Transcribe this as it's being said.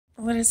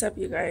What is up,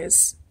 you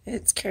guys?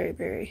 It's Carrie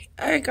Berry.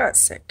 I got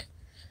sick.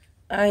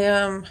 I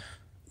ugh.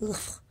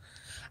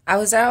 I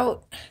was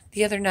out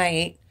the other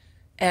night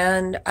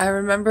and I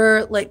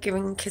remember like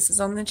giving kisses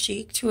on the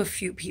cheek to a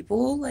few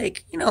people,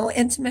 like,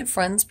 intimate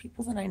friends,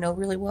 people that I know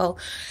really well.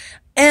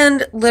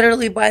 And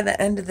literally by the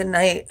end of the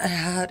night, I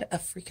had a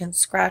freaking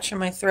scratch in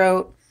my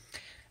throat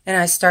and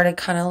I started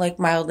kind of like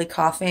mildly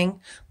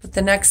coughing. But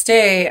the next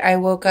day, I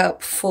woke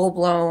up full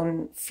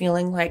blown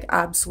feeling like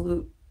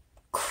absolute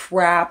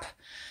crap.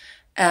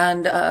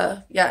 And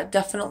yeah,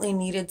 definitely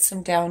needed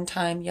some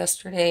downtime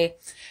yesterday.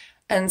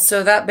 And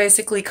so that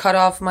basically cut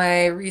off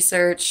my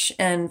research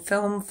and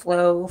film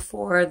flow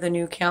for the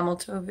new Camel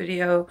Toe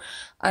video.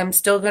 I'm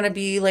still going to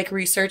be like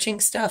researching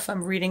stuff.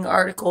 I'm reading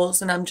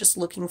articles and I'm just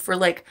looking for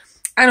like,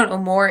 I don't know,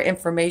 more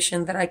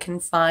information that I can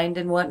find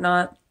and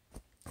whatnot.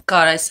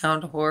 God, I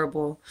sound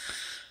horrible.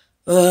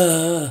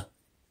 Ugh.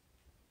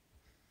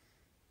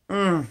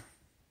 Mm.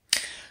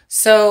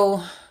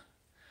 So,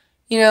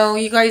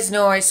 you guys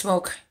know I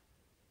smoke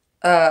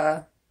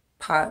uh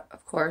pot,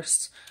 of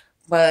course,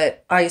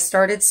 but I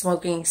started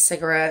smoking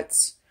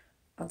cigarettes,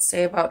 I'd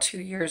say about 2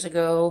 years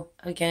ago,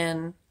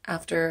 again,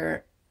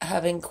 after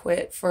having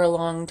quit for a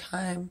long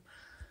time.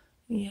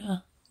 Yeah,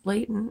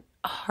 latent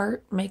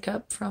heart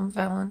makeup from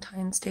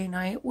Valentine's Day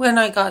night when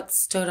I got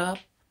stood up.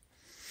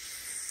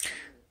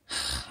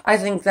 I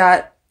think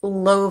that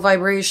low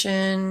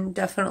vibration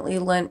definitely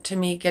lent to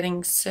me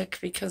getting sick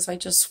because I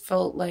just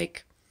felt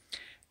like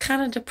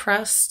kind of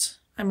depressed.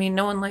 I mean,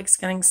 no one likes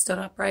getting stood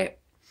up, right?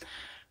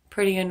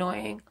 Pretty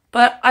annoying.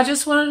 But I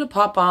just wanted to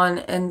pop on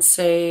and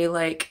say,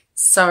 like,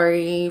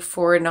 sorry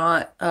for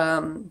not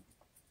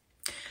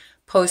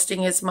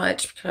posting as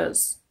much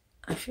because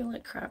I feel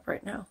like crap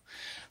right now.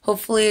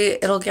 Hopefully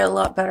it'll get a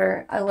lot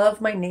better. I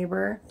love my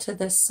neighbor to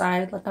this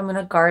side. Like, I'm in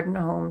a garden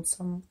home, so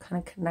I'm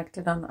kind of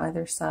connected on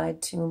either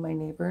side to my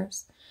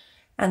neighbors.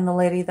 And the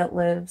lady that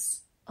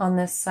lives on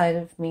this side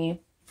of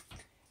me,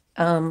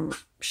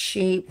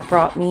 she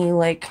brought me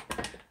like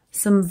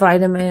some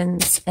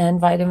vitamins and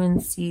vitamin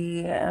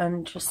C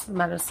and just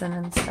medicine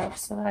and stuff.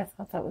 So I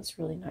thought that was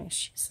really nice.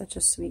 She's such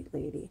a sweet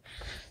lady.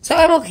 So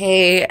I'm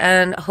okay,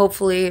 and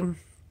hopefully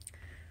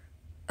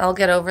I'll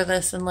get over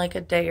this in like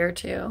a day or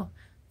two.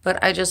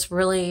 But I just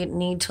really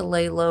need to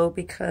lay low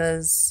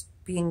because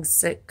being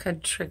sick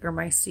could trigger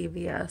my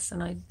CVS,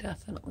 and I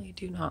definitely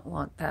do not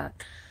want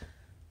that.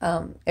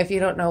 If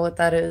you don't know what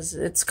that is,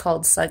 it's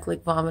called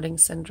cyclic vomiting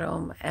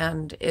syndrome,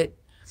 and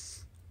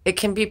it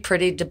can be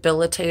pretty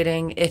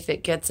debilitating if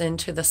it gets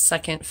into the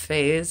second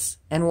phase.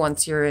 And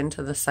once you're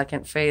into the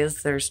second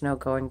phase, there's no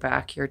going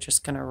back. You're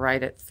just going to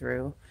ride it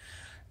through.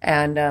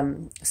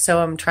 And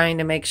so I'm trying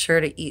to make sure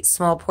to eat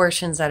small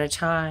portions at a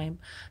time,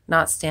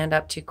 not stand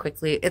up too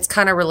quickly. It's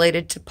kind of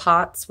related to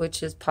POTS,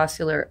 which is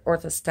postural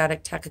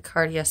orthostatic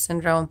tachycardia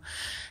syndrome.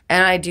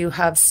 And I do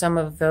have some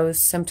of those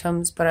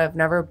symptoms, but I've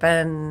never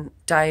been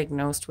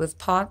diagnosed with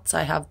POTS.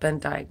 I have been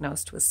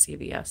diagnosed with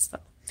CVS, though.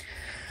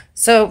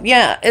 So,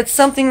 yeah, it's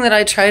something that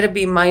I try to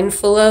be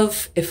mindful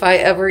of. If I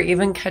ever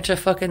even catch a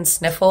fucking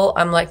sniffle,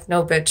 I'm like,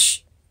 no,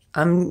 bitch,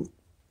 I'm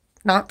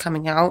not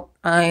coming out.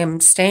 I am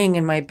staying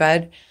in my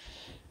bed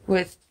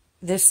with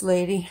this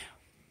lady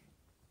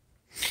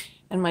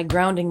and my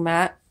grounding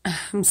mat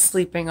I'm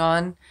sleeping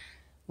on,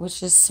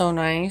 which is so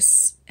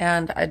nice.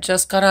 And I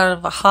just got out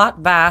of a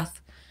hot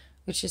bath,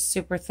 which is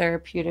super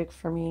therapeutic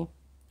for me.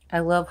 I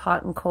love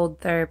hot and cold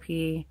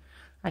therapy.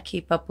 I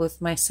keep up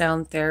with my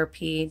sound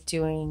therapy,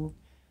 doing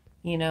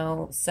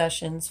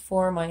sessions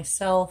for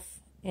myself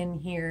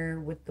in here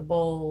with the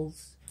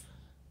bowls.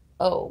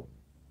 Oh,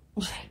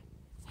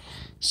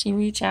 she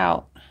reach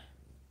out.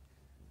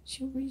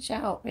 She reach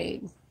out,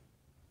 babe.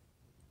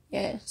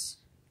 Yes.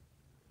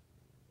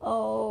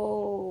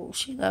 Oh,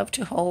 she loved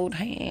to hold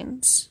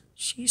hands.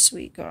 She's a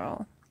sweet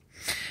girl.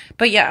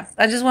 But yeah,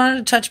 I just wanted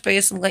to touch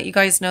base and let you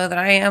guys know that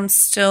I am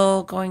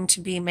still going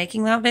to be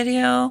making that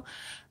video.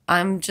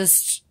 I'm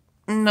just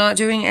not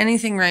doing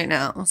anything right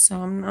now,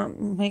 so I'm not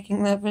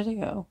making that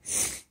video.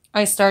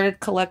 I started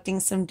collecting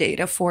some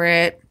data for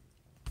it,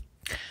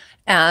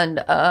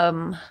 and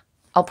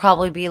I'll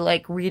probably be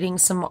like reading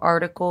some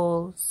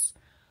articles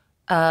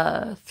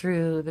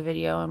through the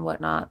video and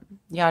whatnot,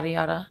 yada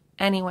yada.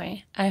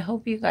 Anyway, I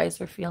hope you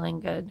guys are feeling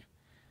good.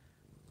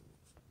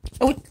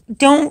 Oh,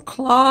 don't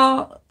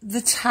claw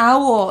the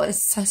towel.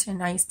 It's such a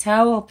nice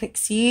towel,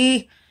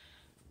 Pixie.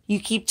 You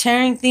keep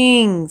tearing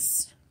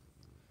things.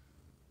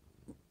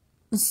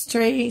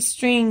 Stray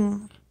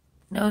string.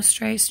 No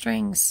stray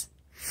strings.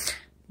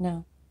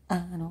 No, I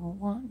don't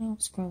want no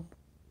screw.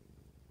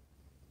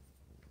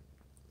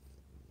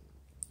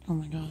 Oh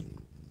my god.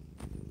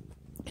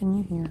 Can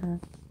you hear her?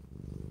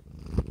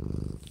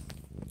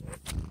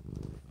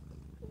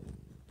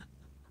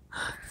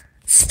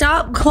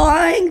 Stop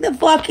clawing the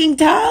fucking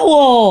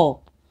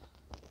towel!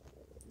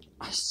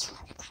 I swear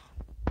to God.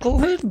 Go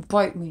ahead and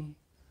bite me.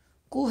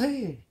 Go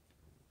ahead.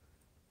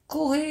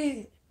 Go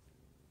ahead.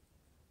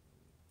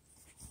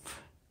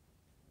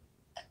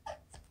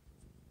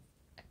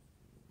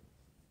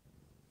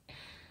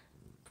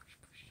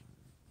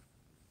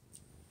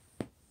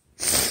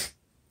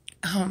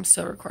 I'm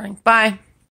still recording. Bye.